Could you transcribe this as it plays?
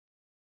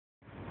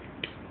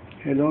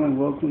Hello and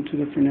welcome to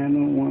the Fernando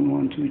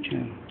 112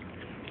 channel.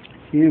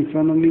 Here in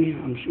front of me,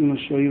 I'm going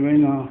to show you right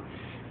now,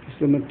 is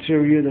the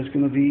material that's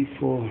going to be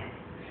for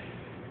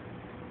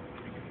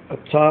a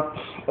top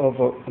of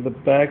the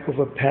back of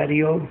a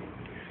patio.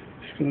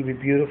 It's going to be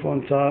beautiful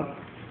on top.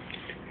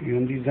 And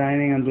I'm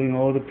designing, I'm doing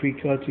all the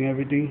pre-cuts and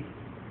everything.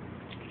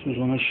 So I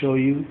want to show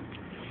you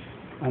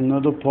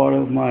another part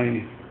of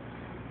my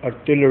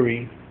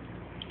artillery,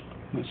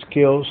 my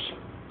skills.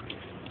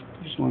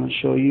 Just want to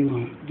show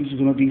you, this is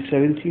going to be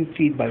 17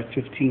 feet by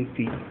 15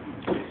 feet.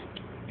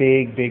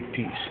 Big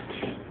piece.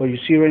 What you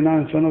see right now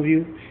in front of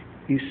you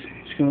is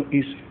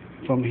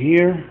from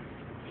here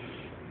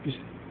is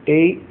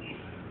 8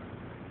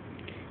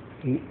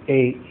 and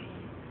 8.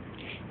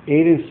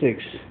 8 and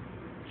 6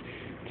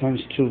 times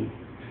 2.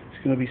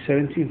 It's going to be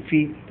 17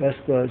 feet.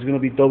 It's going to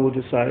be double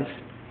the size.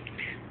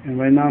 And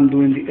right now I'm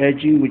doing the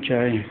edging, which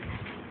I'm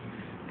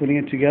putting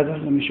it together.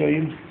 Let me show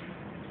you.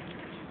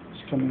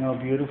 It's coming out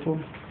beautiful.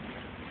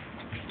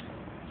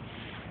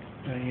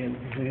 Right here,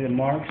 the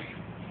marks.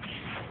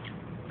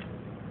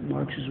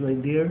 Marks is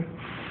right there,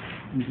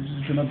 and this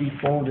is gonna be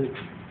folded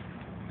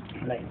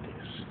like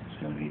this.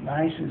 It's gonna be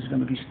nice, and it's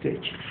gonna be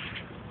stitched.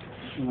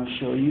 I'm gonna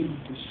show you.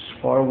 This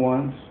is part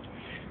 1.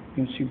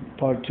 You can see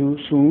part 2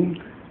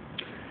 soon,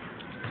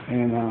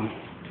 and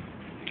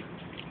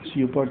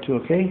see you part 2.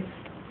 Okay?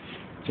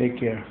 Take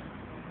care.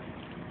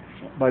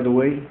 By the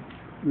way,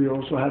 we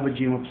also have a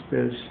gym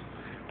upstairs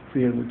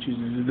here, which is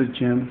this is the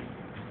gym.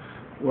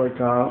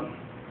 Workout.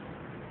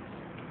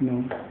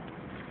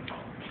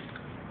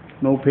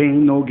 No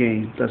pain, no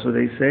gain. That's what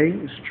they say.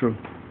 It's true.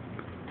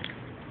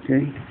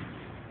 Okay?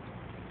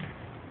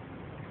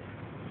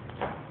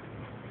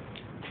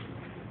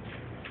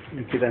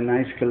 You get a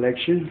nice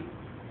collection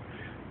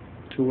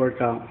to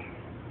work out.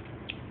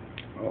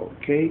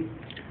 Okay?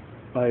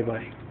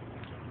 Bye-bye.